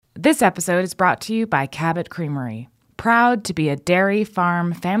This episode is brought to you by Cabot Creamery, proud to be a dairy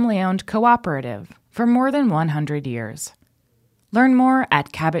farm family-owned cooperative for more than 100 years. Learn more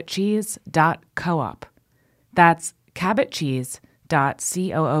at cabotcheese.coop. That's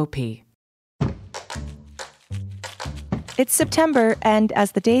cabotcheese.coop. It's September, and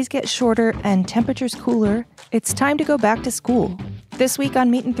as the days get shorter and temperatures cooler, it's time to go back to school. This week on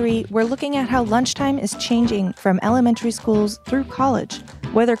Meat and Three, we're looking at how lunchtime is changing from elementary schools through college,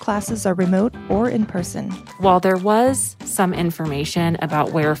 whether classes are remote or in person. While there was some information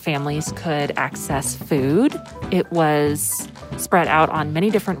about where families could access food, it was spread out on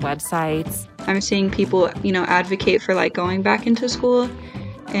many different websites. I'm seeing people, advocate for going back into school,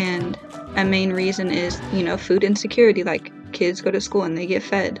 and a main reason is, food insecurity. Kids go to school and they get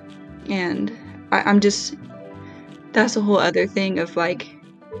fed, and that's a whole other thing of fight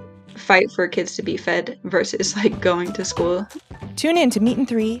for kids to be fed versus going to school. Tune in to Meat and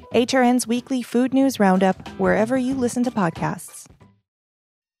Three, HRN's weekly food news roundup, wherever you listen to podcasts.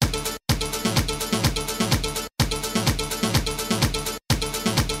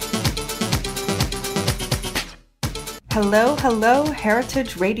 Hello,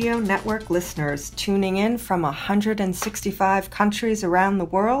 Heritage Radio Network listeners tuning in from 165 countries around the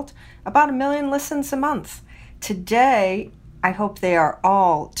world, about 1 million listens a month. Today, I hope they are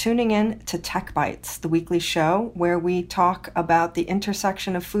all tuning in to Tech Bites, the weekly show where we talk about the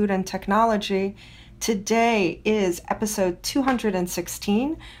intersection of food and technology. Today is episode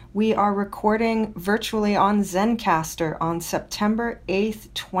 216. We are recording virtually on Zencastr on September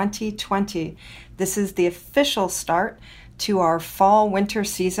 8th, 2020. This is the official start to our fall-winter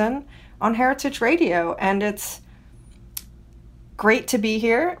season on Heritage Radio, and it's great to be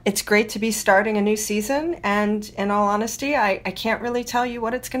here. It's great to be starting a new season, and in all honesty, I can't really tell you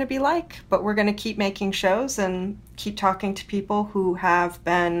what it's going to be like, but we're going to keep making shows and keep talking to people who have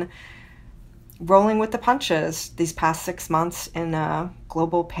been rolling with the punches these past 6 months in a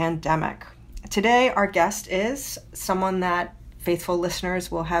global pandemic. Today, our guest is someone that faithful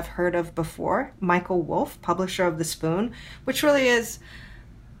listeners will have heard of before, Michael Wolff, publisher of The Spoon, which really is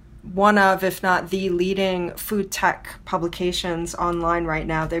one of, if not the leading food tech publications online right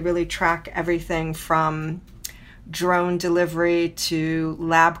now. They really track everything from drone delivery to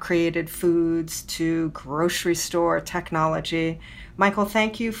lab-created foods to grocery store technology. Michael,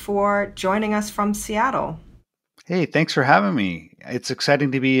 thank you for joining us from Seattle. Hey, thanks for having me. It's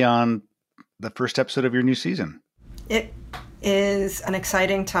exciting to be on the first episode of your new season. It is an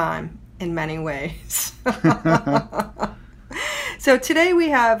exciting time in many ways. So today we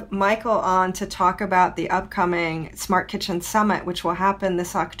have Michael on to talk about the upcoming Smart Kitchen Summit, which will happen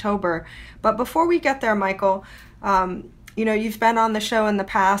this October. But before we get there, Michael, you've been on the show in the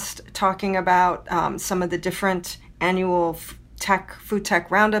past talking about some of the different annual food tech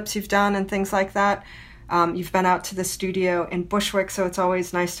roundups you've done and things like that. You've been out to the studio in Bushwick, so it's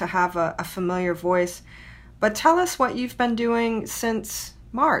always nice to have a familiar voice. But tell us what you've been doing since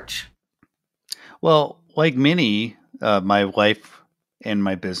March. Well, like many, my life and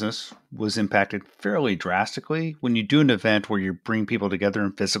my business was impacted fairly drastically. When you do an event where you bring people together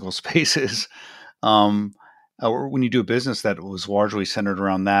in physical spaces, or when you do a business that was largely centered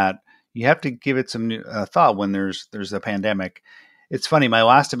around that, you have to give it some thought when there's a pandemic. It's funny, my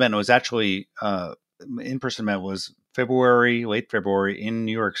last event was actually in-person event was late February in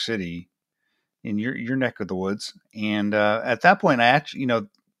New York City, in your neck of the woods. And at that point,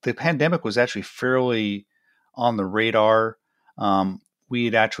 the pandemic was actually fairly on the radar. I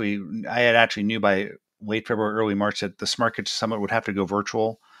had actually knew by late February, early March that the Smart Kitchen Summit would have to go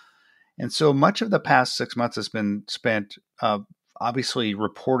virtual. And so much of the past 6 months has been spent obviously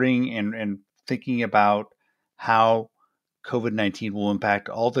reporting and thinking about how COVID-19 will impact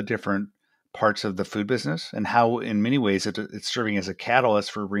all the different parts of the food business and how in many ways it's serving as a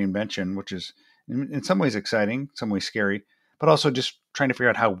catalyst for reinvention, which is in some ways exciting, some ways scary, but also just trying to figure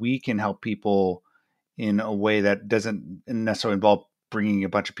out how we can help people in a way that doesn't necessarily involve bringing a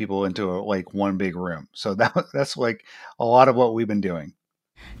bunch of people into one big room. So that's a lot of what we've been doing.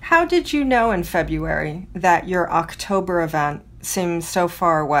 How did you know in February that your October event seems so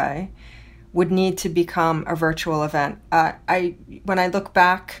far away, would need to become a virtual event? When I look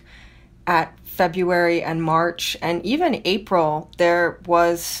back at February and March and even April, there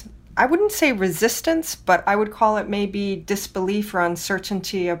was, I wouldn't say resistance, but I would call it maybe disbelief or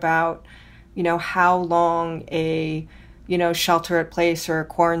uncertainty about, how long a, shelter at place or a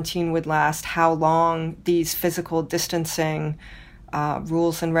quarantine would last, how long these physical distancing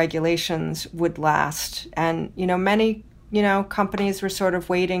rules and regulations would last. And, many, companies were sort of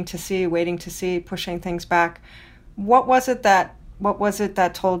waiting to see, pushing things back. What was it that what was it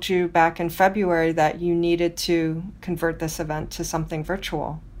that told you back in February that you needed to convert this event to something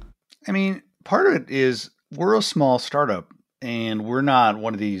virtual? I mean, part of it is we're a small startup and we're not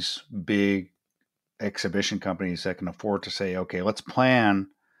one of these big exhibition companies that can afford to say, okay, let's plan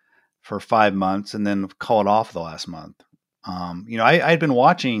for 5 months and then call it off the last month. I'd been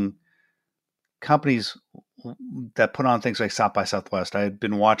watching companies that put on things like South by Southwest. I had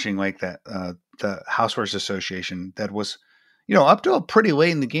been watching like that, the Housewares Association that was, up to pretty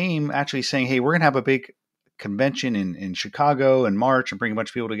late in the game actually saying, hey, we're going to have a big convention in Chicago in March and bring a bunch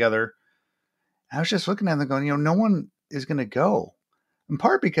of people together. I was just looking at them going, no one is going to go. In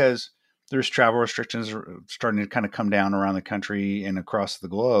part because there's travel restrictions starting to kind of come down around the country and across the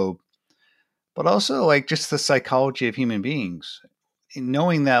globe, but also like just the psychology of human beings,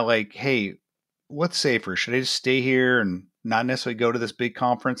 knowing that like, hey, what's safer? Should I just stay here and not necessarily go to this big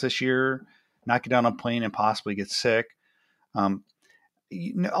conference this year, not get on a plane and possibly get sick?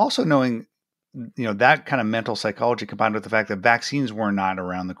 Also knowing, that kind of mental psychology combined with the fact that vaccines were not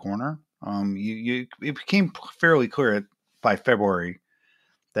around the corner. It became fairly clear by February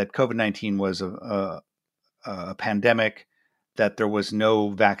that COVID-19 was a pandemic, that there was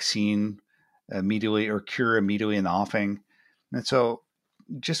no vaccine immediately or cure immediately in the offing. And so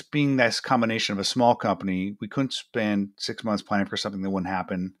just being this combination of a small company, we couldn't spend 6 months planning for something that wouldn't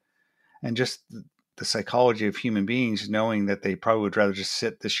happen. And just the psychology of human beings, knowing that they probably would rather just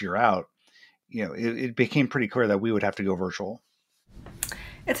sit this year out, it became pretty clear that we would have to go virtual.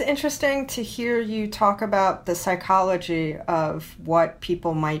 It's interesting to hear you talk about the psychology of what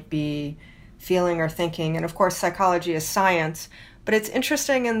people might be feeling or thinking. And of course, psychology is science, but it's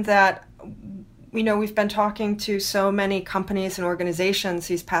interesting in that, we've been talking to so many companies and organizations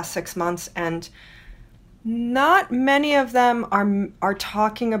these past 6 months, and not many of them are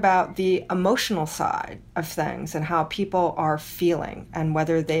talking about the emotional side of things and how people are feeling and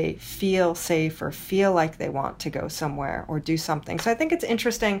whether they feel safe or feel like they want to go somewhere or do something. So I think it's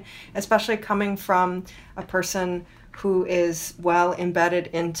interesting, especially coming from a person who is well embedded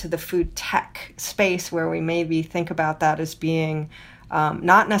into the food tech space, where we maybe think about that as being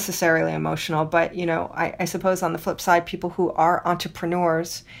not necessarily emotional, but, I suppose on the flip side, people who are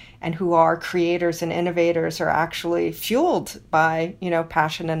entrepreneurs and who are creators and innovators are actually fueled by,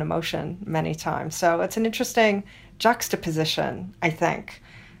 passion and emotion many times. So it's an interesting juxtaposition, I think,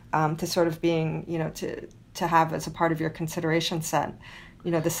 to sort of being, to have as a part of your consideration set,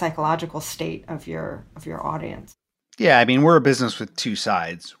 the psychological state of your audience. Yeah, I mean, we're a business with two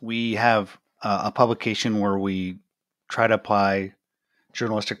sides. We have a publication where we try to apply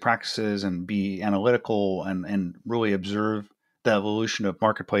journalistic practices and be analytical and really observe the evolution of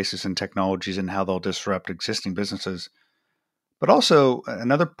marketplaces and technologies and how they'll disrupt existing businesses. But also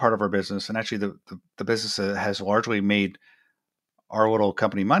another part of our business, and actually the business that has largely made our little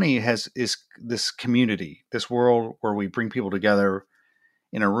company money, is this community, this world where we bring people together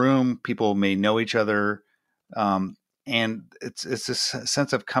in a room. People may know each other, and it's this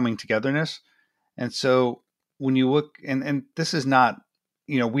sense of coming togetherness. And so when you look, and this is not,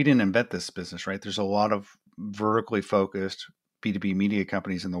 we didn't invent this business, right? There's a lot of vertically focused B2B media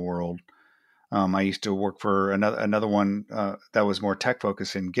companies in the world. I used to work for another one that was more tech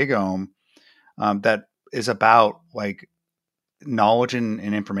focused in GigaOM, that is about like knowledge and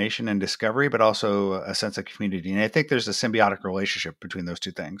information and discovery, but also a sense of community. And I think there's a symbiotic relationship between those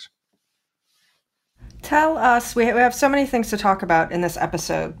two things. Tell us, we have so many things to talk about in this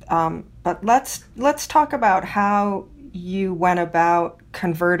episode, but let's talk about how you went about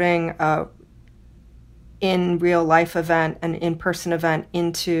converting a in real life event, an in-person event,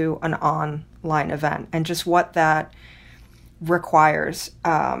 into an online event, and just what that requires.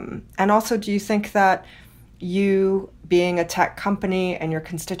 And also, do you think that you being a tech company and your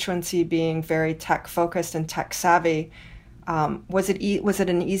constituency being very tech focused and tech savvy, was it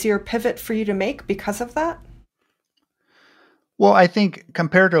an easier pivot for you to make because of that? Well, I think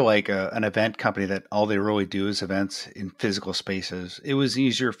compared to like an event company that all they really do is events in physical spaces, it was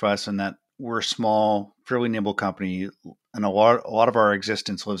easier for us in that we're a small, fairly nimble company, and a lot of our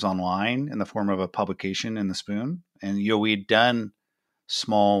existence lives online in the form of a publication in the Spoon. And we had done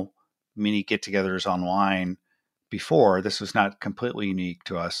small mini get-togethers online before. This was not completely unique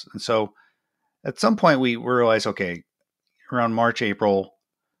to us, and so at some point we realized, okay, around March, April,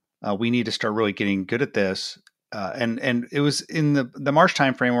 we need to start really getting good at this. And it was in the March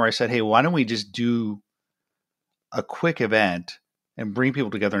timeframe where I said, hey, why don't we just do a quick event and bring people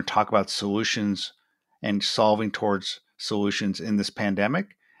together and talk about solutions and solving towards solutions in this pandemic.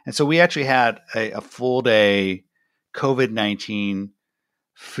 And so we actually had a full day COVID-19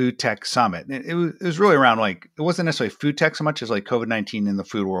 food tech summit. It was really around like, it wasn't necessarily food tech so much as like COVID-19 in the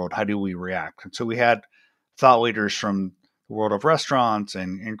food world. How do we react? And so we had thought leaders from the world of restaurants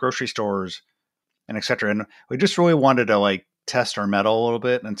and grocery stores and et cetera. And we just really wanted to like test our mettle a little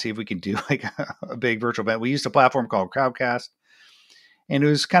bit and see if we could do like a big virtual event. We used a platform called Crowdcast, and it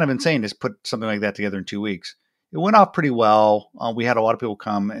was kind of insane to put something like that together in 2 weeks. It went off pretty well. We had a lot of people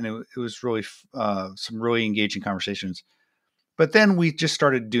come, and it was really some really engaging conversations. But then we just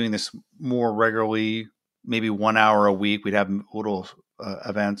started doing this more regularly, maybe 1 hour a week. We'd have little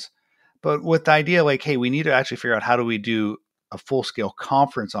events, but with the idea like, hey, we need to actually figure out how do we do a full scale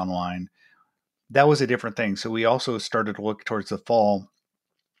conference online. That was a different thing. So we also started to look towards the fall.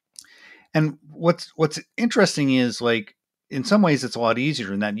 And what's interesting is like, in some ways it's a lot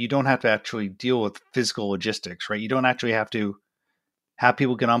easier in that you don't have to actually deal with physical logistics, right? You don't actually have to have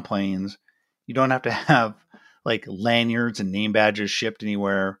people get on planes. You don't have to have like lanyards and name badges shipped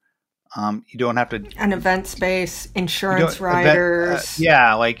anywhere. You don't have to an event space, insurance riders,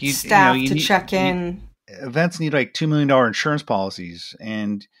 like staff to check in. Events need like $2 million insurance policies,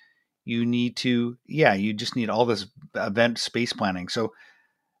 and you need to, you just need all this event space planning. So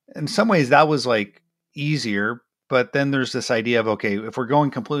in some ways that was like easier, but then there's this idea of, okay, if we're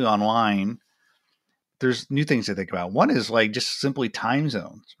going completely online, there's new things to think about. One is like just simply time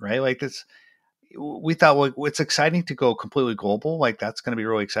zones, right? Like this, we thought, well, it's exciting to go completely global. Like that's going to be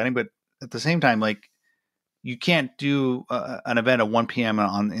really exciting. But at the same time, like you can't do an event at 1 p.m.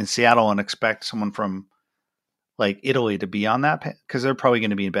 in Seattle and expect someone from like Italy to be on that because they're probably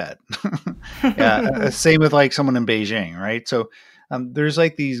going to be in bed. Same with like someone in Beijing, right? So there's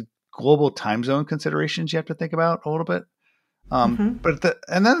like these global time zone considerations you have to think about a little bit.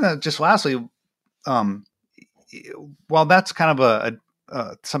 But just lastly, while that's kind of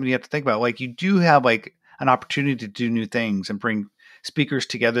something you have to think about, like you do have like an opportunity to do new things and bring speakers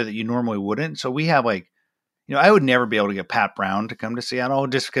together that you normally wouldn't. So we have like, I would never be able to get Pat Brown to come to Seattle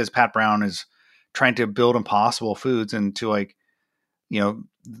just because Pat Brown is trying to build Impossible Foods into like,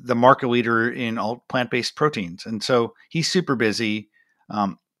 the market leader in all plant-based proteins. And so he's super busy.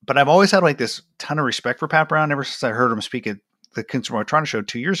 But I've always had like this ton of respect for Pat Brown ever since I heard him speak at the Consumer Electronics Show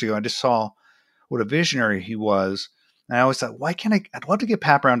 2 years ago. I just saw what a visionary he was. And I always thought, I'd love to get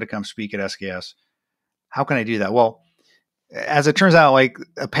Pat Brown to come speak at SKS. How can I do that? Well, as it turns out, like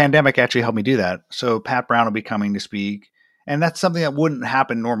a pandemic actually helped me do that. So Pat Brown will be coming to speak. And that's something that wouldn't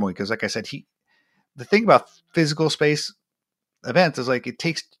happen normally. Because like I said, the thing about physical space events is like, you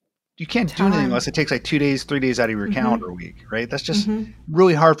can't do anything unless it takes like 2 days, 3 days out of your calendar week, right? That's just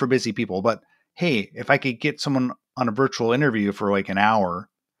really hard for busy people. But hey, if I could get someone on a virtual interview for like an hour,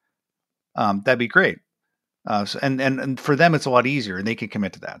 that'd be great. And for them, it's a lot easier and they can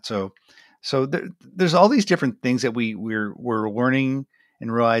commit to that. So there's all these different things that we're learning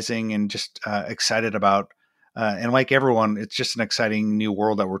and realizing and just excited about. And like everyone, it's just an exciting new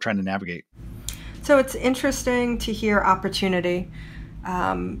world that we're trying to navigate. So it's interesting to hear opportunity.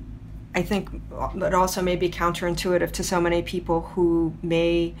 I think it also may be counterintuitive to so many people who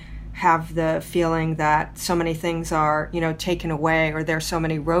may have the feeling that so many things are, taken away, or there's so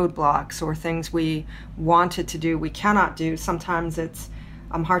many roadblocks or things we wanted to do we cannot do. Sometimes it's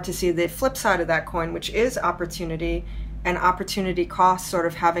hard to see the flip side of that coin, which is opportunity, and opportunity costs sort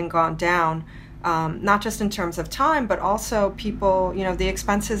of having gone down, not just in terms of time, but also people, the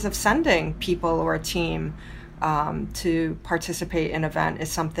expenses of sending people or a team to participate in an event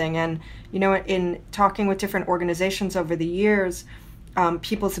is something. And, in talking with different organizations over the years,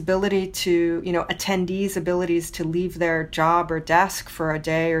 people's ability to, attendees' abilities to leave their job or desk for a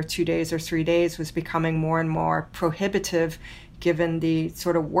day or 2 days or 3 days was becoming more and more prohibitive given the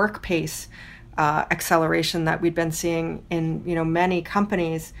sort of work pace acceleration that we'd been seeing in, many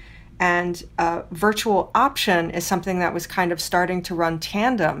companies. And virtual option is something that was kind of starting to run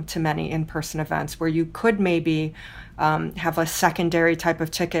tandem to many in-person events where you could maybe have a secondary type of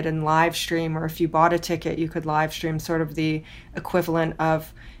ticket and live stream, or if you bought a ticket, you could live stream, sort of the equivalent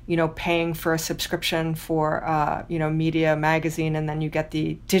of, paying for a subscription for, media magazine, and then you get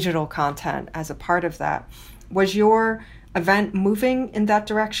the digital content as a part of that. Was your event moving in that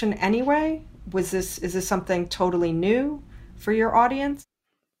direction anyway? Is this something totally new for your audience?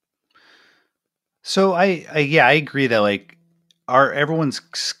 So I agree that like everyone's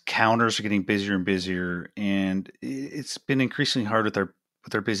calendars are getting busier and busier, and it's been increasingly hard with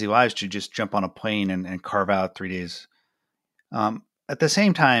their busy lives to just jump on a plane and carve out 3 days. At the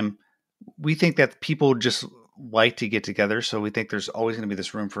same time, we think that people just like to get together, so we think there's always going to be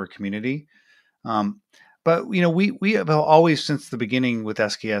this room for a community. But we have always, since the beginning with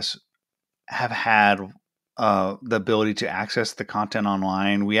SKS, have had the ability to access the content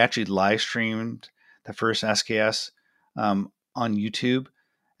online. We actually live streamed the first SKS on YouTube.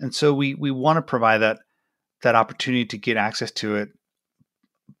 And so we want to provide that opportunity to get access to it.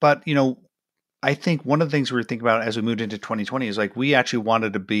 But, I think one of the things we were thinking about as we moved into 2020 is like, we actually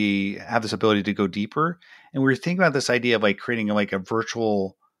wanted to have this ability to go deeper. And we were thinking about this idea of like creating like a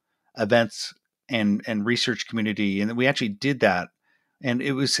virtual events and research community. And we actually did that. And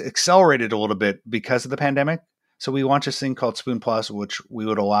it was accelerated a little bit because of the pandemic. So we launched this thing called Spoon Plus, which we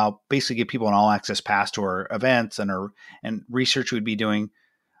would basically give people an all access pass to our events and research we'd be doing.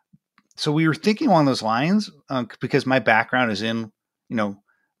 So we were thinking along those lines because my background is in,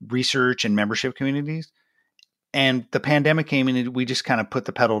 research and membership communities. And the pandemic came and we just kind of put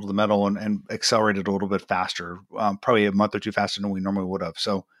the pedal to the metal and accelerated a little bit faster, probably a month or two faster than we normally would have.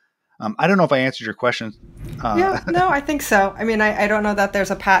 So I don't know if I answered your question. Yeah, no, I think so. I mean, I don't know that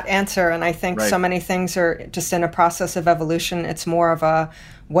there's a pat answer. And I think so many things are just in a process of evolution. It's more of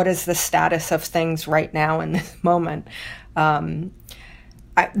what is the status of things right now in this moment? The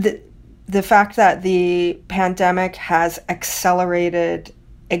fact that the pandemic has accelerated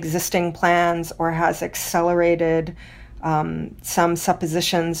existing plans or has accelerated some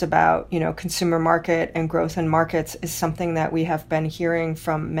suppositions about, consumer market and growth in markets is something that we have been hearing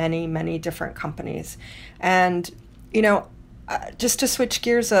from many, many different companies. And, just to switch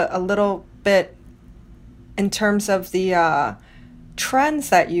gears a little bit in terms of the trends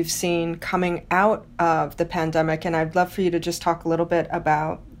that you've seen coming out of the pandemic, and I'd love for you to just talk a little bit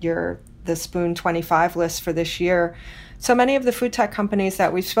about the Spoon 25 list for this year. So many of the food tech companies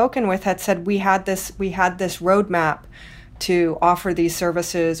that we've spoken with had said we had this roadmap to offer these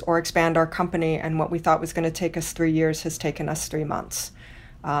services or expand our company, and what we thought was going to take us 3 years has taken us 3 months.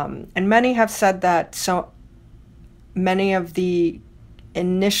 And many have said that so many of the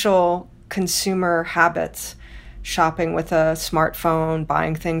initial consumer habits, shopping with a smartphone,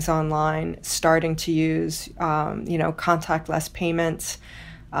 buying things online, starting to use contactless payments,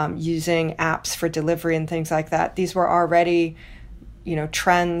 using apps for delivery and things like that. These were already,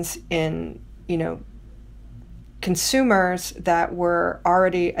 trends in, consumers that were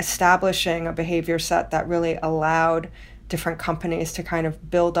already establishing a behavior set that really allowed different companies to kind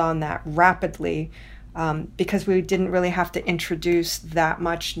of build on that rapidly, because we didn't really have to introduce that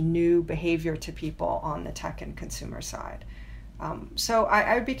much new behavior to people on the tech and consumer side. So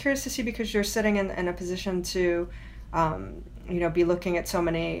I would be curious to see, because you're sitting in a position to be looking at so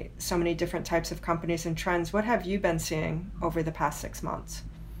many different types of companies and trends. What have you been seeing over the past 6 months?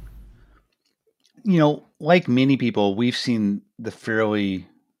 Like many people, we've seen the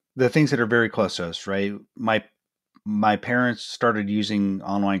things that are very close to us, right? My parents started using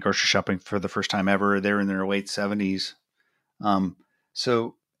online grocery shopping for the first time ever. They're in their late 70s.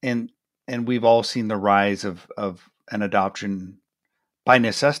 So we've all seen the rise of an adoption by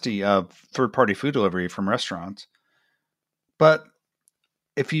necessity of third-party food delivery from restaurants. But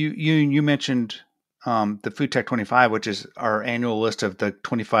if you mentioned the Food Tech 25, which is our annual list of the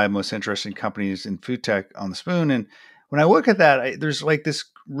 25 most interesting companies in food tech on the Spoon, and when I look at that, there's like this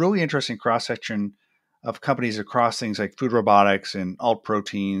really interesting cross section of companies across things like food robotics and alt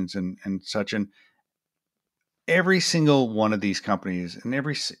proteins and such. And every single one of these companies in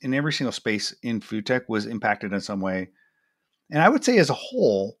every single space in food tech was impacted in some way. And I would say as a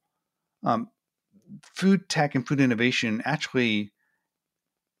whole, food tech and food innovation actually,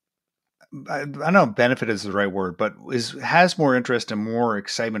 I don't know if benefit is the right word, but has more interest and more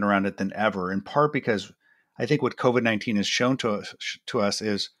excitement around it than ever, in part because I think what COVID-19 has shown to us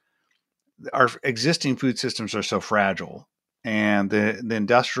is our existing food systems are so fragile, and the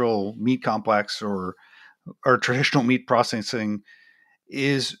industrial meat complex or traditional meat processing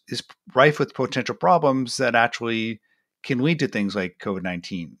is rife with potential problems that actually can lead to things like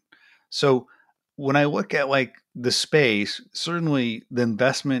COVID-19. So when I look at like the space, certainly the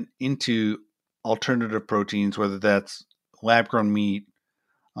investment into alternative proteins, whether that's lab-grown meat,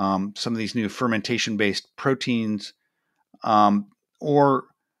 some of these new fermentation-based proteins, or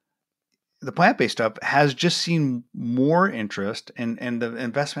the plant-based stuff, has just seen more interest, and the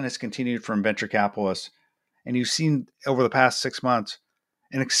investment has continued from venture capitalists. And you've seen over the past 6 months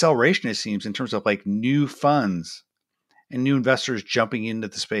an acceleration, it seems, in terms of like new funds and new investors jumping into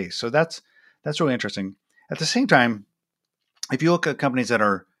the space. So that's really interesting. At the same time, if you look at companies that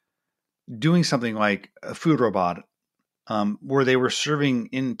are doing something like a food robot, where they were serving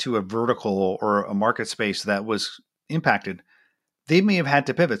into a vertical or a market space that was impacted, they may have had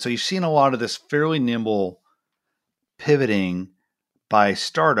to pivot. So you've seen a lot of this fairly nimble pivoting by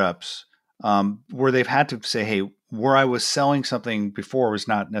startups, where they've had to say, hey, where I was selling something before was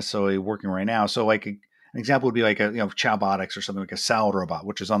not necessarily working right now. So like An example would be like Chowbotics or something like a salad robot,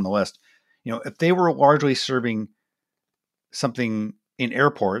 which is on the list. If they were largely serving something in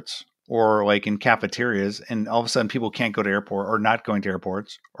airports or like in cafeterias, and all of a sudden people can't go to airport or not going to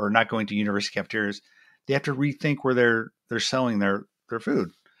airports or not going to university cafeterias, they have to rethink where they're selling their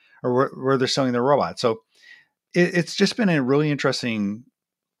food or where they're selling their robots. So it's just been a really interesting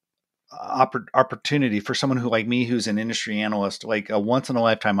opportunity for someone who like me, who's an industry analyst, like a once in a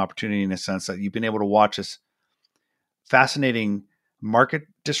lifetime opportunity in a sense that you've been able to watch this fascinating market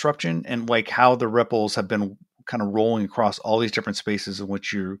disruption and like how the ripples have been kind of rolling across all these different spaces in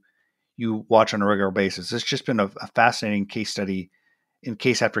which you watch on a regular basis. It's just been a fascinating case study in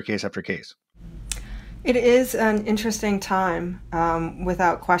case after case after case. It is an interesting time,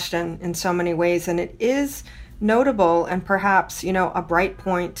 without question, in so many ways. And it is notable and perhaps, a bright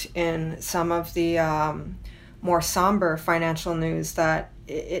point in some of the more somber financial news that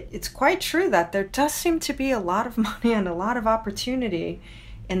it's quite true that there does seem to be a lot of money and a lot of opportunity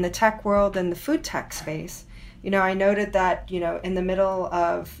in the tech world and the food tech space. I noted that, in the middle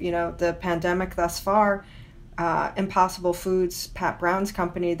of, the pandemic thus far, Impossible Foods, Pat Brown's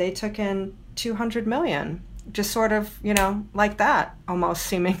company, they took in $200 million, just sort of, like that, almost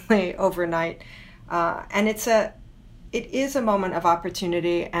seemingly overnight. And it is a moment of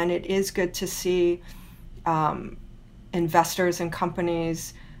opportunity, and it is good to see investors and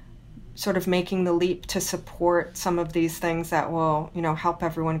companies sort of making the leap to support some of these things that will, help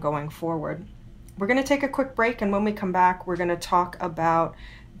everyone going forward. We're going to take a quick break, and when we come back, we're going to talk about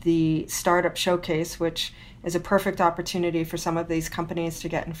the Startup Showcase, which is a perfect opportunity for some of these companies to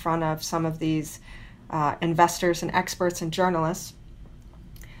get in front of some of these investors and experts and journalists.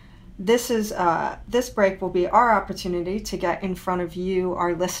 This break will be our opportunity to get in front of you,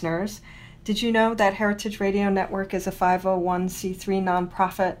 our listeners. Did you know that Heritage Radio Network is a 501c3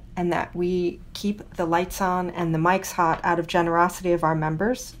 nonprofit and that we keep the lights on and the mics hot out of generosity of our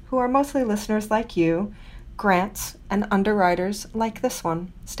members, who are mostly listeners like you, grants, and underwriters like this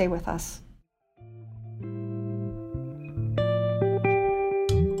one? Stay with us.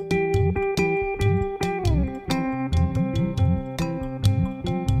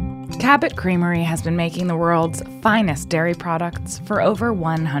 Cabot Creamery has been making the world's finest dairy products for over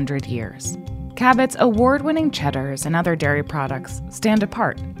 100 years. Cabot's award-winning cheddars and other dairy products stand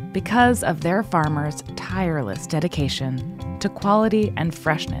apart because of their farmers' tireless dedication to quality and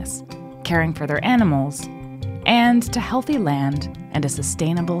freshness, caring for their animals, and to healthy land and a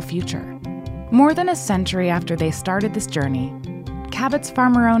sustainable future. More than a century after they started this journey, Cabot's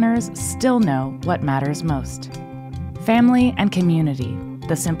farmer owners still know what matters most: family and community.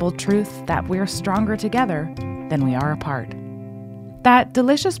 The simple truth that we're stronger together than we are apart. That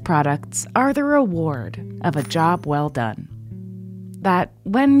delicious products are the reward of a job well done. That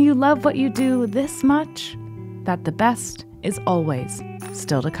when you love what you do this much, that the best is always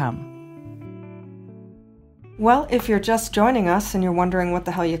still to come. Well, if you're just joining us and you're wondering what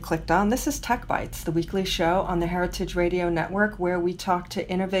the hell you clicked on, this is Tech Bites, the weekly show on the Heritage Radio Network where we talk to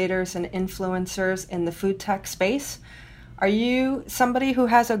innovators and influencers in the food tech space. Are you somebody who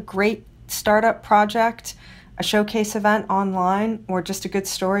has a great startup project, a showcase event online, or just a good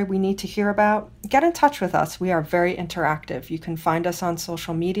story we need to hear about? Get in touch with us. We are very interactive. You can find us on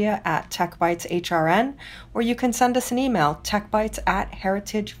social media at TechBitesHRN, or you can send us an email,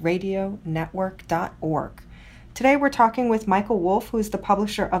 techbites@heritageradionetwork.org. Today we're talking with Michael Wolf, who is the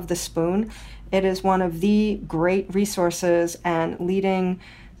publisher of The Spoon. It is one of the great resources and leading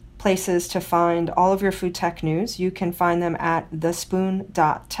places to find all of your food tech news. You can find them at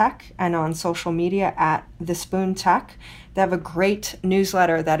thespoon.tech and on social media at thespoontech. They have a great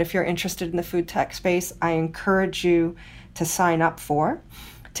newsletter that if you're interested in the food tech space, I encourage you to sign up for.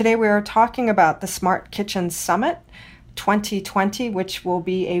 Today we are talking about the Smart Kitchen Summit 2020, which will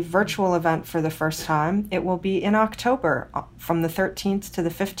be a virtual event for the first time. It will be in October from the 13th to the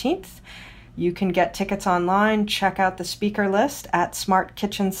 15th. You can get tickets online, check out the speaker list at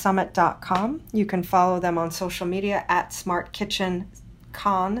smartkitchensummit.com. You can follow them on social media at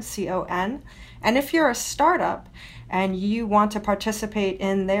smartkitchencon, C-O-N. And if you're a startup and you want to participate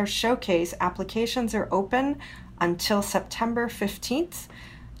in their showcase, applications are open until September 15th.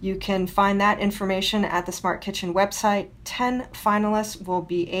 You can find that information at the Smart Kitchen website. 10 finalists will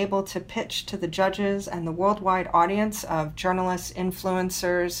be able to pitch to the judges and the worldwide audience of journalists,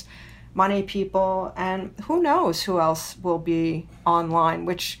 influencers, money people, and who knows who else will be online,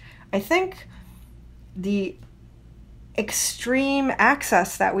 which I think the extreme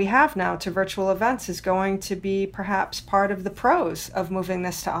access that we have now to virtual events is going to be perhaps part of the pros of moving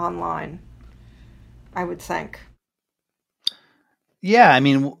this to online, I would think. Yeah, I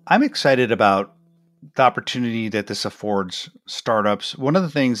mean, I'm excited about the opportunity that this affords startups. One of the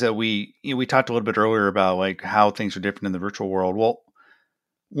things that we talked a little bit earlier about, like how things are different in the virtual world. Well,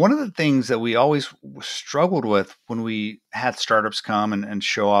 one of the things that we always struggled with when we had startups come and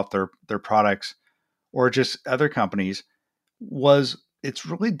show off their products, or just other companies, was it's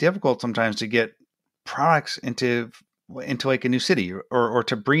really difficult sometimes to get products into like a new city, or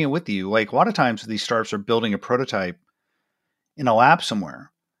to bring it with you. Like a lot of times these startups are building a prototype in a lab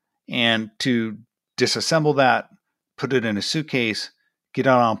somewhere, and to disassemble that, put it in a suitcase, get it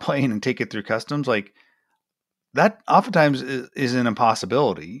on a plane and take it through customs, like that oftentimes is an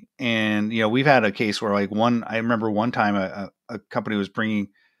impossibility. And, we've had a case where I remember one time a company was bringing,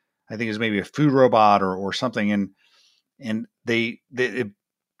 I think it was maybe a food robot or something. And it,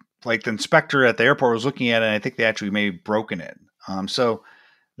 like the inspector at the airport was looking at it, and I think they actually may have broken it. So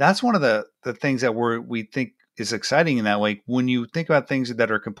that's one of the things that we think is exciting, in that, like, when you think about things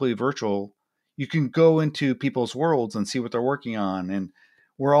that are completely virtual, you can go into people's worlds and see what they're working on. And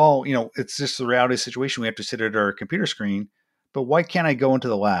we're all, it's just the reality of the situation. We have to sit at our computer screen, but why can't I go into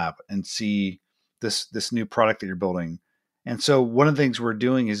the lab and see this new product that you're building? And so one of the things we're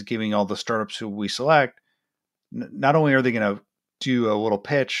doing is giving all the startups who we select, not only are they going to do a little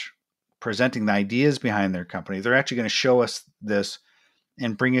pitch presenting the ideas behind their company, they're actually going to show us this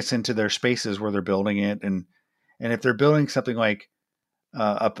and bring us into their spaces where they're building it. And if they're building something like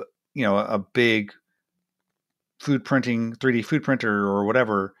a big food printing, 3D food printer or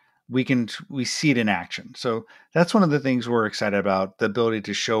whatever, we see it in action. So that's one of the things we're excited about, the ability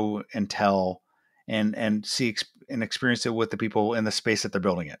to show and tell and see and experience it with the people in the space that they're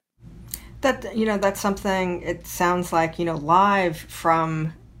building it. That's something, it sounds like, live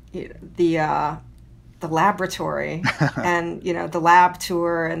from the laboratory and, the lab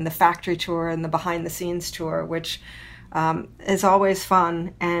tour and the factory tour and the behind the scenes tour, which is always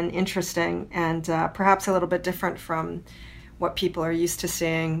fun and interesting, and perhaps a little bit different from what people are used to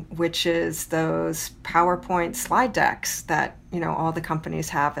seeing, which is those PowerPoint slide decks that, all the companies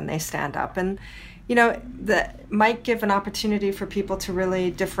have, and they stand up. And, that might give an opportunity for people to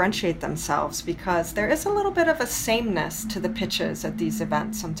really differentiate themselves, because there is a little bit of a sameness to the pitches at these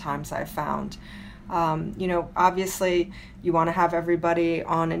events sometimes, I've found. Obviously you want to have everybody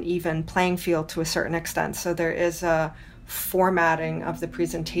on an even playing field to a certain extent. So there is a formatting of the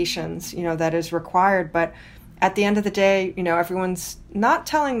presentations, that is required. But at the end of the day, everyone's not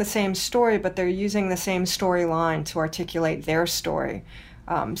telling the same story, but they're using the same storyline to articulate their story.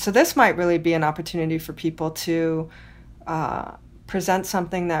 So this might really be an opportunity for people to present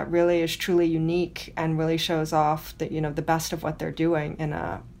something that really is truly unique and really shows off that, the best of what they're doing in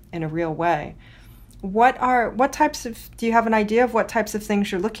a real way. Do you have an idea of what types of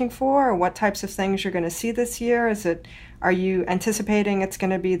things you're looking for, or what types of things you're going to see this year? Are you anticipating it's going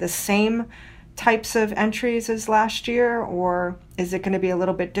to be the same types of entries as last year, or is it going to be a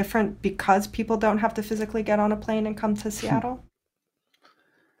little bit different because people don't have to physically get on a plane and come to Seattle?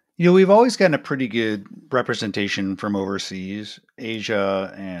 We've always gotten a pretty good representation from overseas,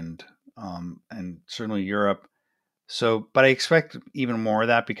 Asia and certainly Europe. So, but I expect even more of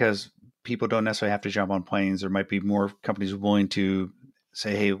that, because people don't necessarily have to jump on planes. There might be more companies willing to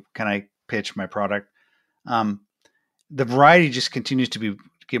say, "Hey, can I pitch my product?" The variety just continues to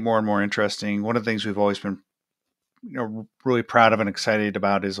get more and more interesting. One of the things we've always been, really proud of and excited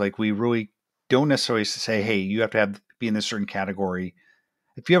about is, like, we really don't necessarily say, "Hey, you have to be in this certain category."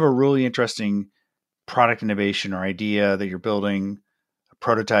 If you have a really interesting product innovation or idea that you're building, a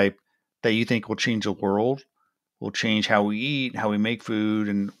prototype that you think will change the world, will change how we eat, how we make food,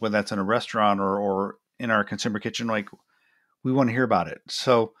 and whether that's in a restaurant or in our consumer kitchen, like, we want to hear about it.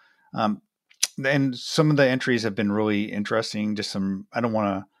 So, and some of the entries have been really interesting. I don't want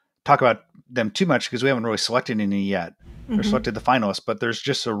to talk about them too much because we haven't really selected any yet, or selected the finalists, but there's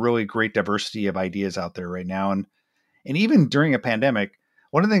just a really great diversity of ideas out there right now. And even during a pandemic,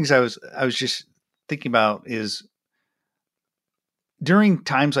 one of the things I was just thinking about is, during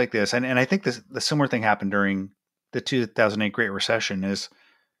times like this, and I think the similar thing happened during the 2008 Great Recession, is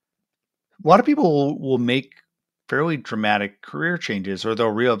a lot of people will make fairly dramatic career changes, or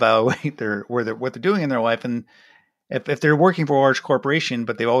they'll reevaluate what they're doing in their life. And if they're working for a large corporation,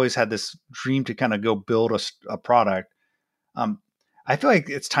 but they've always had this dream to kind of go build a product, I feel like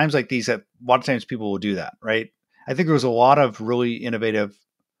it's times like these that a lot of times people will do that, right? I think there was a lot of really innovative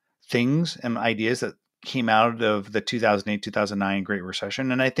things and ideas that came out of the 2008-2009 Great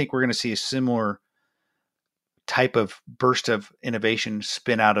Recession. And I think we're going to see a similar type of burst of innovation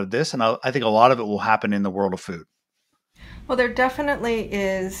spin out of this. And I think a lot of it will happen in the world of food. Well, there definitely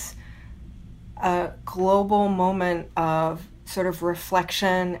is a global moment of sort of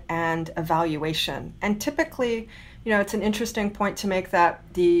reflection and evaluation. And typically, it's an interesting point to make that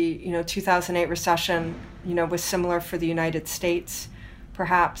the 2008 recession was similar for the United States.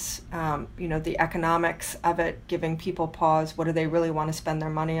 Perhaps the economics of it giving people pause. What do they really want to spend their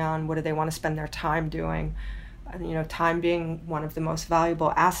money on? What do they want to spend their time doing? Time being one of the most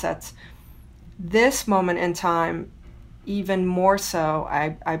valuable assets. This moment in time, even more so,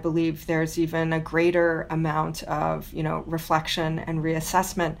 I believe there's even a greater amount of reflection and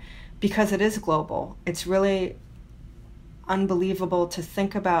reassessment because it is global. It's really unbelievable to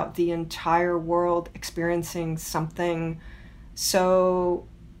think about the entire world experiencing something so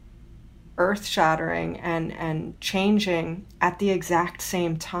earth-shattering and changing at the exact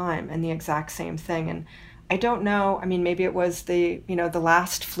same time and the exact same thing. And I don't know, maybe it was the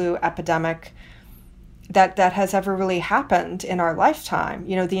last flu epidemic that has ever really happened in our lifetime.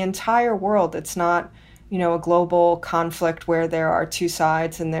 The entire world, it's not, a global conflict where there are two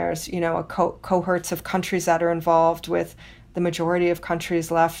sides and there's, cohorts of countries that are involved with the majority of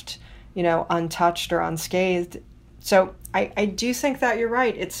countries left, untouched or unscathed. So I do think that you're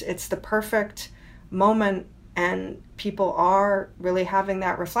right. It's the perfect moment and people are really having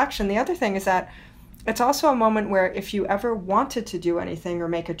that reflection. The other thing is that it's also a moment where if you ever wanted to do anything or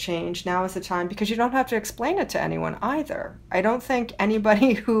make a change, now is the time, because you don't have to explain it to anyone either. I don't think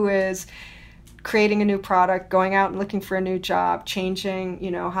anybody who is creating a new product, going out and looking for a new job,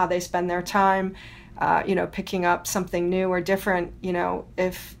 changing, how they spend their time, picking up something new or different,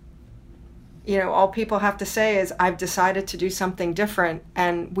 if, all people have to say is, I've decided to do something different,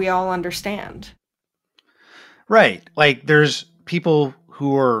 and we all understand. Right. Like there's people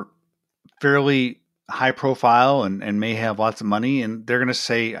who are fairly high profile and may have lots of money, and they're going to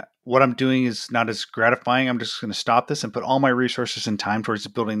say, what I'm doing is not as gratifying. I'm just going to stop this and put all my resources and time towards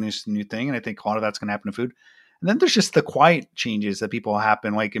building this new thing. And I think a lot of that's going to happen in food. And then there's just the quiet changes that people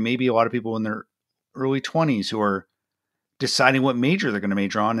happen. Like it may be a lot of people in their early 20s who are deciding what major they're going to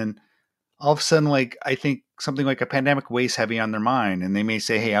major on. And all of a sudden, like, I think something like a pandemic weighs heavy on their mind. And they may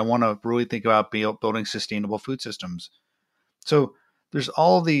say, hey, I want to really think about building sustainable food systems. So there's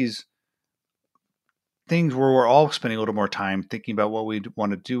all these things where we're all spending a little more time thinking about what we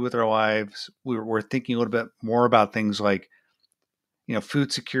want to do with our lives. We're thinking a little bit more about things like,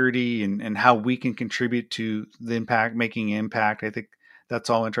 food security and how we can contribute to the making impact. I think that's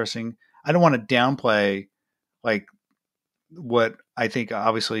all interesting. I don't want to downplay like what I think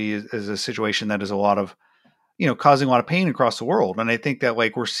obviously is a situation that is a lot of, causing a lot of pain across the world. And I think that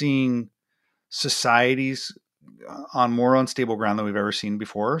like we're seeing societies on more unstable ground than we've ever seen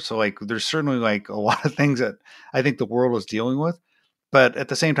before. So like, there's certainly like a lot of things that I think the world is dealing with, but at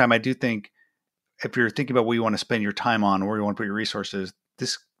the same time, I do think if you're thinking about what you want to spend your time on, where you want to put your resources,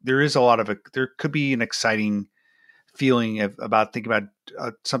 there could be an exciting feeling about thinking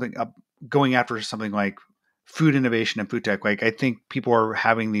about something, going after something like food innovation and food tech. Like I think people are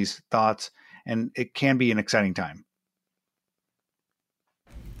having these thoughts and it can be an exciting time.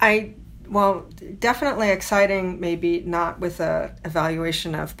 Well, definitely exciting, maybe not with a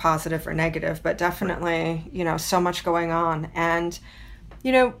evaluation of positive or negative, but definitely, so much going on. And,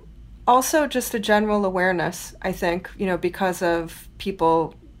 also just a general awareness, I think, because of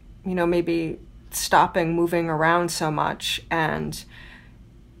people, maybe stopping moving around so much and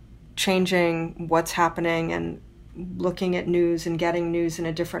changing what's happening and looking at news and getting news in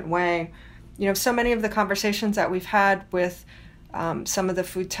a different way. So many of the conversations that we've had with some of the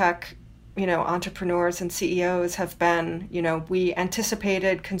food tech entrepreneurs and CEOs have been, we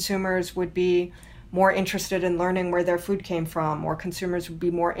anticipated consumers would be more interested in learning where their food came from, or consumers would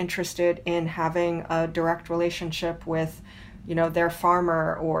be more interested in having a direct relationship with, their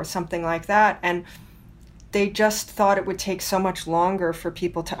farmer or something like that. And they just thought it would take so much longer for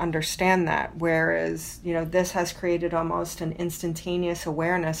people to understand that. Whereas, this has created almost an instantaneous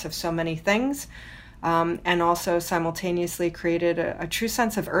awareness of so many things. And also simultaneously created a true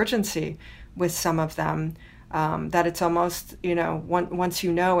sense of urgency with some of them, that it's almost, once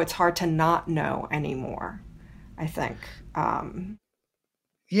it's hard to not know anymore, I think.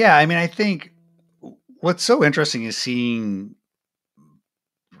 Yeah, I think what's so interesting is seeing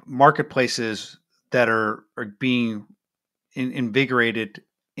marketplaces that are being invigorated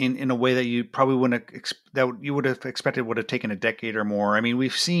in a way that you probably you would have expected would have taken a decade or more.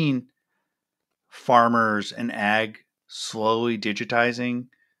 We've seen farmers and ag slowly digitizing.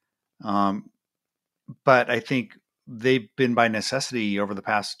 But I think they've been by necessity over the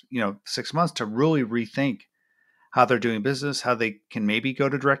past, 6 months to really rethink how they're doing business, how they can maybe go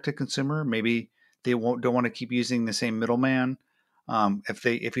to direct to consumer. Maybe they don't want to keep using the same middleman.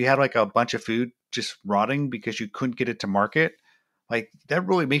 If you had like a bunch of food just rotting because you couldn't get it to market, like that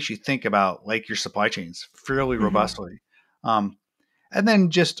really makes you think about like your supply chains fairly robustly. Um, and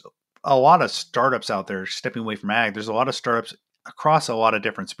then just a lot of startups out there stepping away from ag. There's a lot of startups across a lot of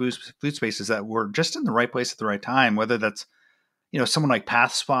different food spaces that were just in the right place at the right time, whether that's, someone like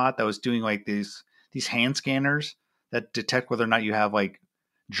PathSpot that was doing like these hand scanners that detect whether or not you have like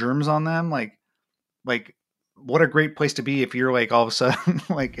germs on them. Like what a great place to be if you're like all of a sudden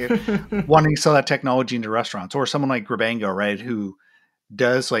like wanting to sell that technology into restaurants, or someone like Grabango, right? Who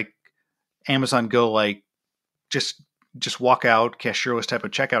does like Amazon Go, like just walk out cashierless type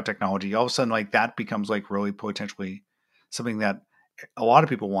of checkout technology. All of a sudden like that becomes like really potentially something that a lot of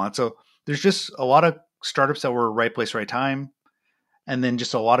people want. So there's just a lot of startups that were right place, right time. And then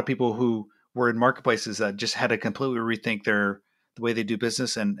just a lot of people who were in marketplaces that just had to completely rethink the way they do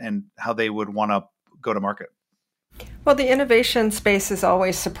business and how they would want to go to market. Well, the innovation space is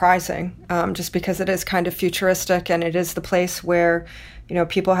always surprising, just because it is kind of futuristic, and it is the place where,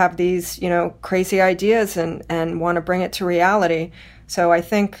 people have these, crazy ideas and want to bring it to reality. So I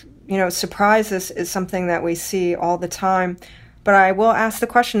think, surprise is something that we see all the time. But I will ask the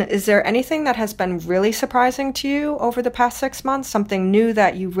question, is there anything that has been really surprising to you over the past 6 months? Something new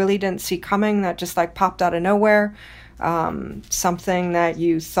that you really didn't see coming that just like popped out of nowhere? Something that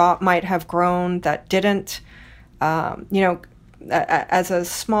you thought might have grown that didn't? As a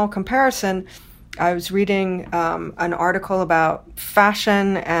small comparison, I was reading an article about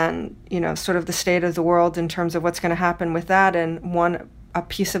fashion and, sort of the state of the world in terms of what's going to happen with that. And a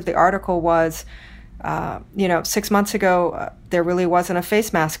piece of the article was, 6 months ago, there really wasn't a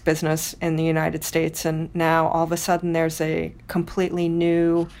face mask business in the United States. And now all of a sudden there's a completely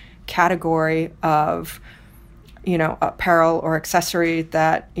new category of, apparel or accessory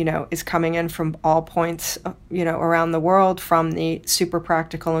that, is coming in from all points, around the world, from the super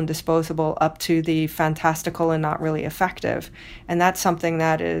practical and disposable up to the fantastical and not really effective. And that's something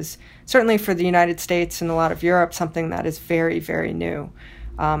that is certainly for the United States and a lot of Europe, something that is very, very new.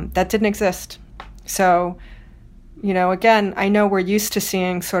 That didn't exist. So, again, I know we're used to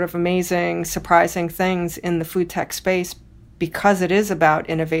seeing sort of amazing, surprising things in the food tech space because it is about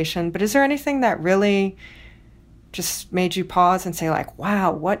innovation. But is there anything that really just made you pause and say like,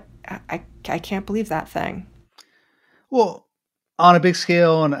 wow, what, I can't believe that thing? Well, on a big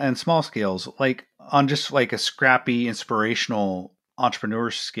scale and small scales, like on just like a scrappy, inspirational entrepreneur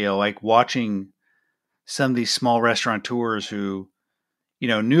scale, like watching some of these small restaurateurs who,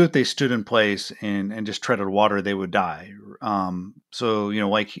 knew if they stood in place and just treaded water, they would die. So,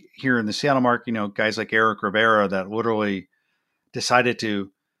 like here in the Seattle market, guys like Eric Rivera that literally decided to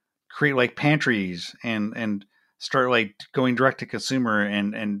create like pantries and start like going direct to consumer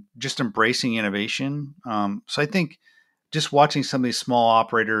and just embracing innovation. So I think just watching some of these small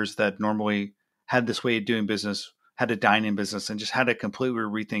operators that normally had this way of doing business, had to dine in business and just had to completely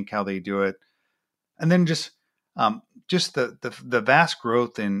rethink how they do it. And then just the vast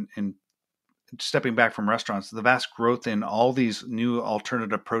growth in stepping back from restaurants, the vast growth in all these new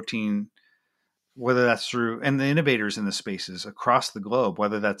alternative protein, whether that's through, and the innovators in the spaces across the globe,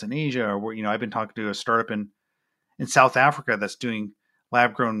 whether that's in Asia or where, I've been talking to a startup in South Africa that's doing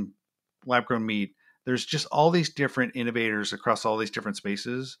lab grown meat. There's just all these different innovators across all these different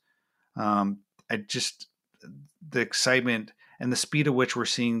spaces. The excitement and the speed at which we're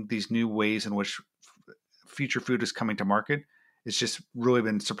seeing these new ways in which future food is coming to market, it's just really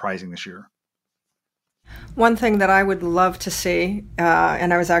been surprising this year. One thing that I would love to see,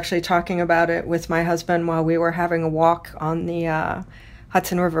 and I was actually talking about it with my husband while we were having a walk on the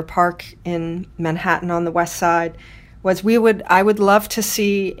Hudson River Park in Manhattan on the west side, was I would love to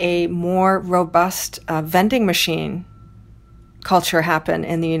see a more robust vending machine culture happen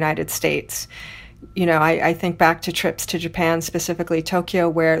in the United States. I think back to trips to Japan, specifically Tokyo,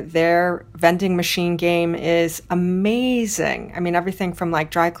 where their vending machine game is amazing. I mean, everything from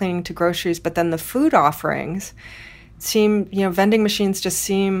like dry cleaning to groceries, but then the food offerings seem, vending machines just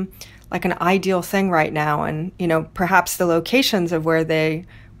seem like an ideal thing right now. And, perhaps the locations of where they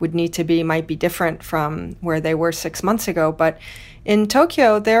would need to be might be different from where they were 6 months ago. But in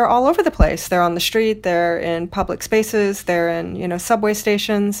Tokyo, they're all over the place. They're on the street, they're in public spaces, they're in, subway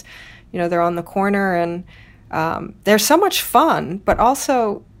stations. They're on the corner, and they're so much fun, but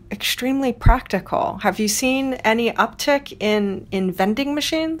also extremely practical. Have you seen any uptick in vending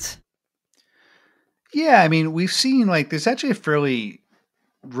machines? Yeah, I mean, we've seen like there's actually a fairly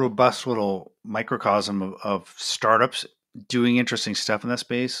robust little microcosm of startups doing interesting stuff in that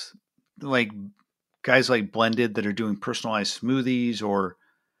space. Like guys like Blended that are doing personalized smoothies, or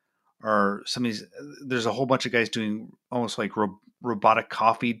some of these. There's a whole bunch of guys doing almost like robotic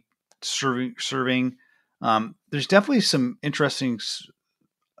coffee serving. There's definitely some interesting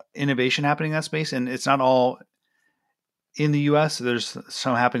innovation happening in that space, and it's not all in the US. There's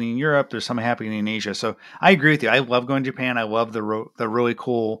some happening in Europe. There's some happening in Asia. So I agree with you. I love going to Japan. I love the really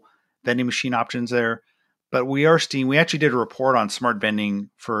cool vending machine options there. But we actually did a report on smart vending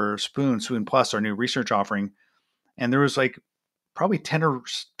for Spoon Plus, our new research offering. And there was like probably 10 or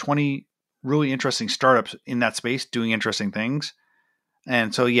 20 really interesting startups in that space doing interesting things.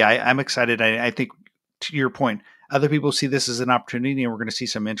 And so, yeah, I'm excited. I think, to your point, other people see this as an opportunity, and we're going to see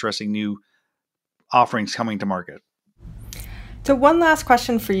some interesting new offerings coming to market. So one last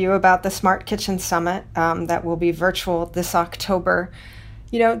question for you about the Smart Kitchen Summit that will be virtual this October.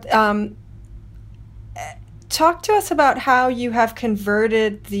 Talk to us about how you have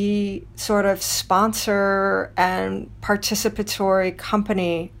converted the sort of sponsor and participatory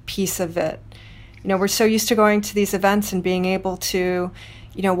company piece of it. We're so used to going to these events and being able to,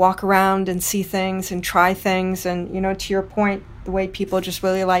 walk around and see things and try things. And, to your point, the way people just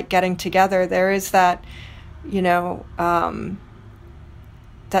really like getting together, there is that,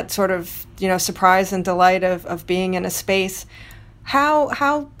 that sort of, surprise and delight of being in a space.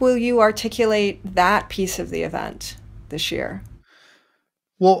 How will you articulate that piece of the event this year?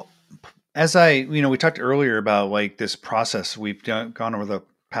 Well, as we talked earlier about like this process we've gone over the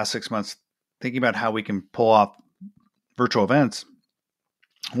past 6 months, thinking about how we can pull off virtual events.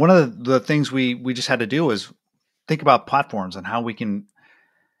 One of the things we just had to do was think about platforms and how we can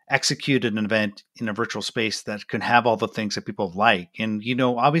execute an event in a virtual space that can have all the things that people like. And,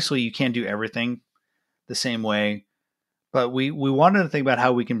 obviously you can't do everything the same way, but we wanted to think about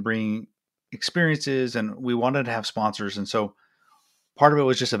how we can bring experiences, and we wanted to have sponsors. And so part of it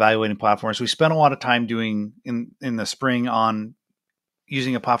was just evaluating platforms. We spent a lot of time doing in the spring on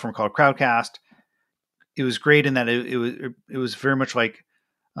using a platform called Crowdcast. It was great in that it was very much like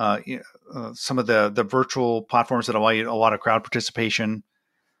some of the virtual platforms that allow you a lot of crowd participation,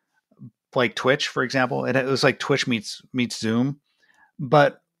 like Twitch, for example. It was like Twitch meets Zoom,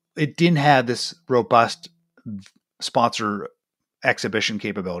 but it didn't have this robust sponsor exhibition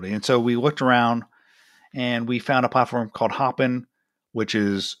capability. And so we looked around and we found a platform called Hopin, which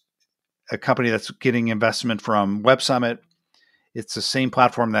is a company that's getting investment from Web Summit. It's the same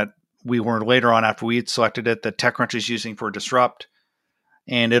platform that we learned later on after we had selected it that TechCrunch is using for Disrupt.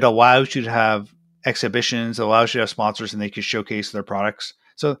 And it allows you to have exhibitions, it allows you to have sponsors, and they can showcase their products.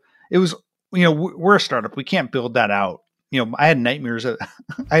 So it was, we're a startup. We can't build that out. I had nightmares of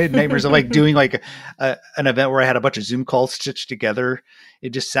like doing like an event where I had a bunch of Zoom calls stitched together. It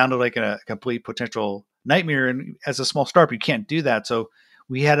just sounded like a complete potential nightmare. And as a small startup, you can't do that. So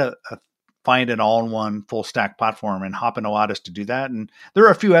we had to find an all-in-one full stack platform, and Hopin allowed us to do that. And there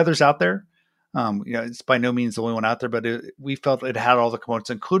are a few others out there. It's by no means the only one out there, but we felt it had all the components,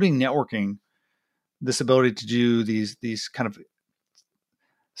 including networking, this ability to do these kind of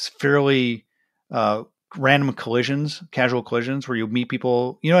fairly random collisions, casual collisions, where you meet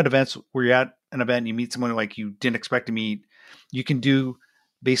people, at events where you're at an event, you meet someone like you didn't expect to meet. You can do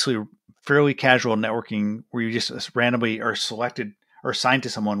basically fairly casual networking where you just randomly are selected or assigned to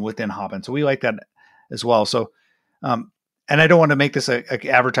someone within Hopin. So we like that as well. So, and I don't want to make this a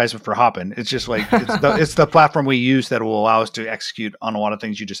advertisement for Hopin. It's just like, it's the platform we use that will allow us to execute on a lot of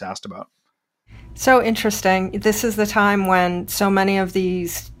things you just asked about. So interesting. This is the time when so many of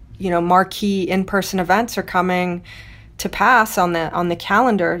these, marquee in-person events are coming to pass on the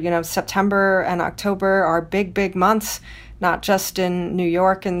calendar. September and October are big months, not just in New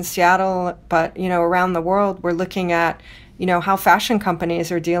York and Seattle, but, around the world. We're looking at, how fashion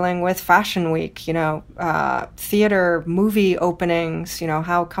companies are dealing with Fashion Week, theater, movie openings,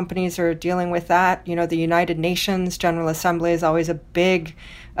 how companies are dealing with that. The United Nations General Assembly is always a big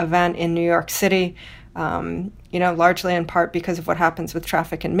event in New York City, largely in part because of what happens with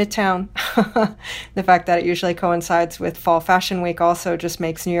traffic in Midtown. The fact that it usually coincides with Fall Fashion Week also just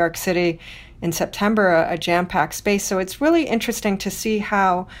makes New York City in September a jam-packed space. So it's really interesting to see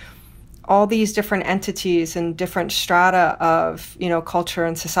how all these different entities and different strata of, culture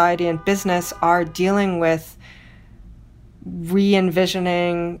and society and business are dealing with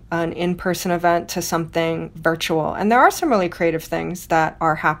re-envisioning an in-person event to something virtual. And there are some really creative things that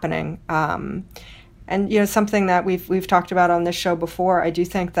are happening. And, something that we've talked about on this show before, I do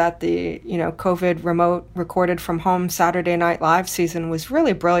think that the, COVID remote recorded from home Saturday Night Live season was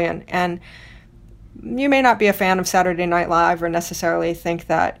really brilliant. And you may not be a fan of Saturday Night Live or necessarily think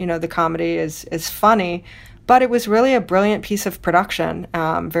that, the comedy is funny, but it was really a brilliant piece of production,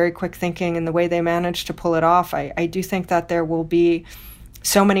 very quick thinking in the way they managed to pull it off. I do think that there will be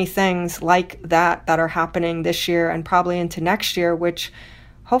so many things like that are happening this year and probably into next year, which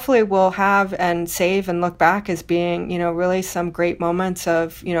hopefully we'll have and save and look back as being, really some great moments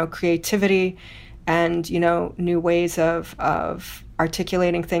of, creativity and, new ways of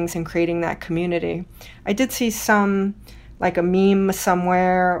articulating things and creating that community. I did see some, like a meme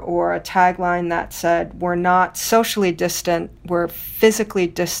somewhere or a tagline that said, "We're not socially distant, we're physically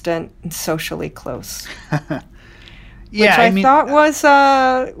distant and socially close." Yeah, which I thought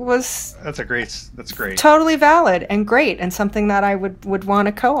was that's great. Totally valid and great, and something that I would want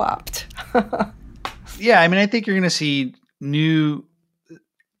to co-opt. Yeah, I think you're going to see new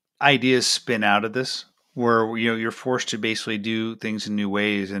ideas spin out of this, where you're forced to basically do things in new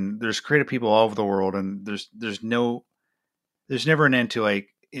ways, and there's creative people all over the world, and there's never an end to like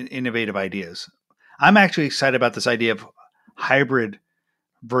innovative ideas. I'm actually excited about this idea of hybrid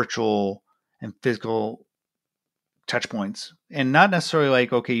virtual and physical touch points, and not necessarily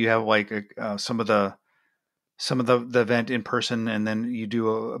like, okay, you have like some of the event in person and then you do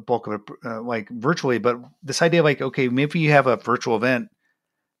a bulk of it like virtually, but this idea of like, okay, maybe you have a virtual event,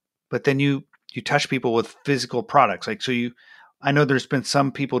 but then you touch people with physical products. Like, I know there's been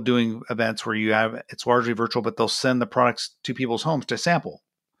some people doing events where it's largely virtual, but they'll send the products to people's homes to sample.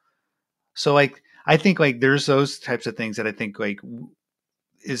 So like, I think like there's those types of things that I think like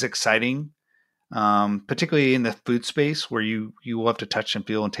is exciting, particularly in the food space where you love to touch and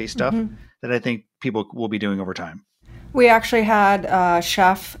feel and taste stuff, that I think people will be doing over time. We actually had a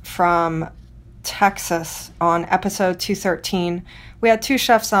chef from Texas on episode 213. We had two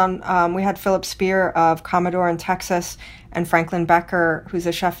chefs on. We had Philip Spear of Commodore in Texas and Franklin Becker, who's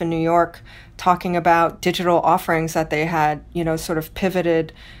a chef in New York, talking about digital offerings that they had, sort of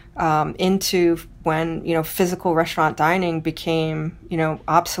pivoted into when, physical restaurant dining became,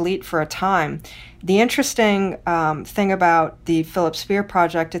 obsolete for a time. The interesting thing about the Philip Spear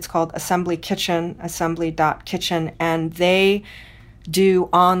project, it's called Assembly Kitchen, assembly.kitchen, and they do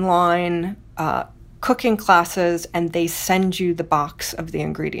online cooking classes, and they send you the box of the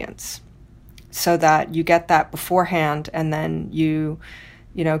ingredients so that you get that beforehand, and then you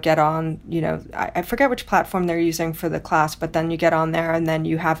get on, I forget which platform they're using for the class, but then you get on there and then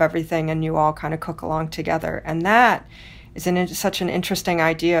you have everything and you all kind of cook along together. And that is such an interesting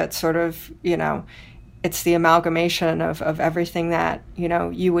idea. It's sort of, it's the amalgamation of everything that,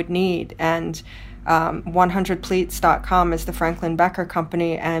 you would need. And 100pleats.com is the Franklin Becker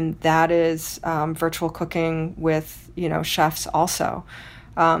company, and that is virtual cooking with, chefs also.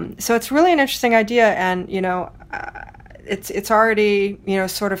 So it's really an interesting idea, and, it's already,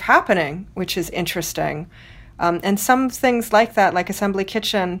 sort of happening, which is interesting. And some things like that, like Assembly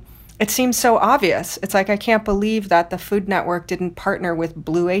Kitchen, it seems so obvious. It's like, I can't believe that the Food Network didn't partner with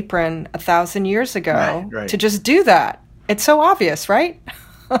Blue Apron 1,000 years ago to just do that. It's so obvious, right?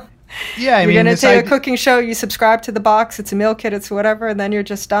 Yeah, you're going to take a cooking show, you subscribe to the box, it's a meal kit, it's whatever, and then you're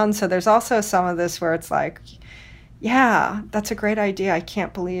just done. So there's also some of this where it's like, yeah, that's a great idea. I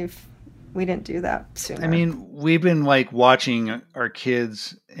can't believe we didn't do that sooner. We've been like watching our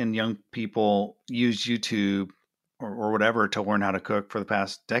kids and young people use YouTube or whatever to learn how to cook for the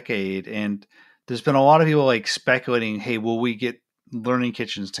past decade. And there's been a lot of people like speculating, hey, will we get learning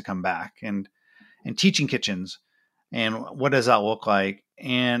kitchens to come back and teaching kitchens? And what does that look like?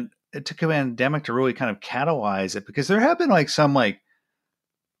 And it took a pandemic to really kind of catalyze it, because there have been like some like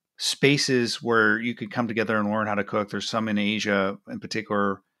spaces where you could come together and learn how to cook. There's some in Asia in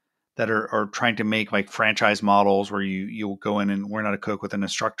particular that are trying to make like franchise models where you'll go in and learn how to cook with an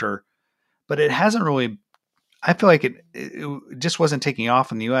instructor. But it hasn't really, I feel like it just wasn't taking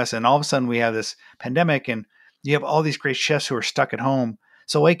off in the US. And all of a sudden we have this pandemic and you have all these great chefs who are stuck at home.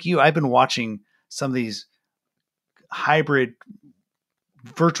 So like you, I've been watching some of these hybrid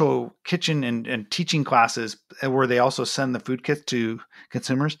virtual kitchen and teaching classes where they also send the food kits to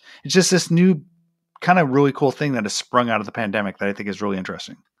consumers. It's just this new kind of really cool thing that has sprung out of the pandemic that I think is really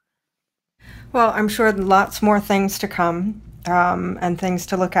interesting. Well, I'm sure lots more things to come and things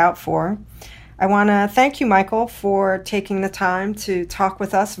to look out for. I want to thank you, Michael, for taking the time to talk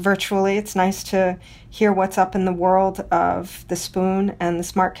with us virtually. It's nice to hear what's up in the world of the Spoon and the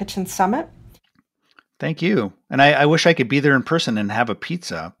Smart Kitchen Summit. Thank you. And I wish I could be there in person and have a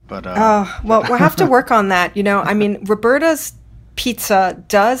pizza, but well, we'll have to work on that. Roberta's Pizza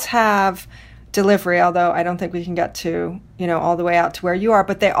does have delivery, although I don't think we can get to, all the way out to where you are.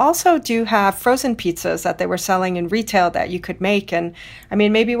 But they also do have frozen pizzas that they were selling in retail that you could make. And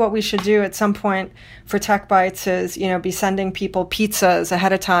maybe what we should do at some point for Tech Bites is, be sending people pizzas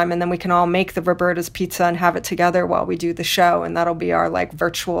ahead of time, and then we can all make the Roberta's Pizza and have it together while we do the show. And that'll be our like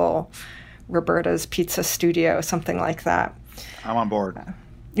virtual Roberta's Pizza studio, something like that. I'm on board.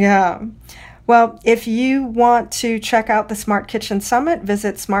 Yeah. Well, if you want to check out the Smart Kitchen Summit,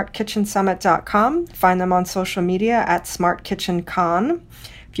 visit smartkitchensummit.com. Find them on social media at smartkitchencon.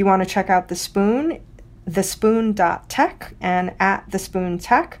 If you want to check out The Spoon, thespoon.tech and at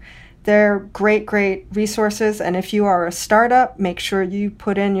thespoon.tech. They're great resources. And if you are a startup, make sure you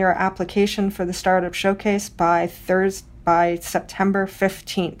put in your application for the Startup Showcase by September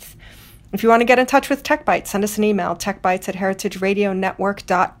 15th. If you want to get in touch with TechBytes, send us an email,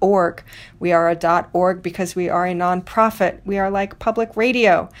 techbytes@heritageradionetwork.org. We are a .org because we are a nonprofit. We are like public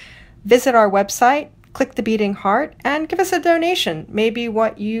radio. Visit our website, click the beating heart, and give us a donation. Maybe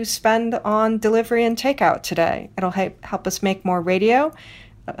what you spend on delivery and takeout today. It'll help us make more radio,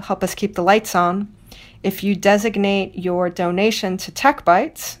 help us keep the lights on. If you designate your donation to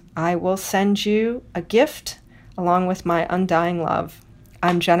TechBytes, I will send you a gift along with my undying love.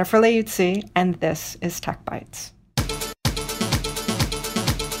 I'm Jennifer Leuzzi, and this is TechBytes.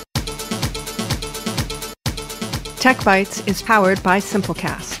 TechBytes is powered by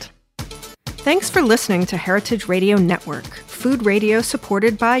Simplecast. Thanks for listening to Heritage Radio Network, food radio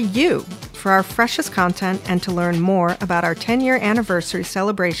supported by you. For our freshest content and to learn more about our 10-year anniversary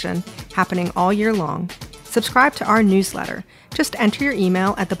celebration happening all year long, subscribe to our newsletter. Just enter your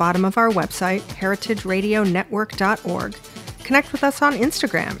email at the bottom of our website, heritageradionetwork.org. Connect with us on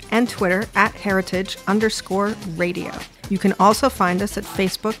Instagram and Twitter at heritage_radio. You can also find us at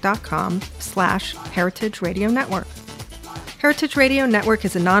facebook.com/Heritage Radio Network. Heritage Radio Network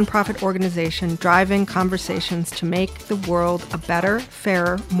is a nonprofit organization driving conversations to make the world a better,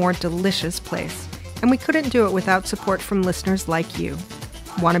 fairer, more delicious place. And we couldn't do it without support from listeners like you.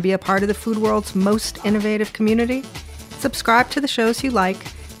 Want to be a part of the food world's most innovative community? Subscribe to the shows you like,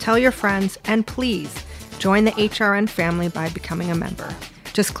 tell your friends, and please join the HRN family by becoming a member.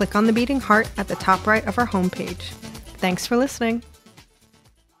 Just click on the beating heart at the top right of our homepage. Thanks for listening.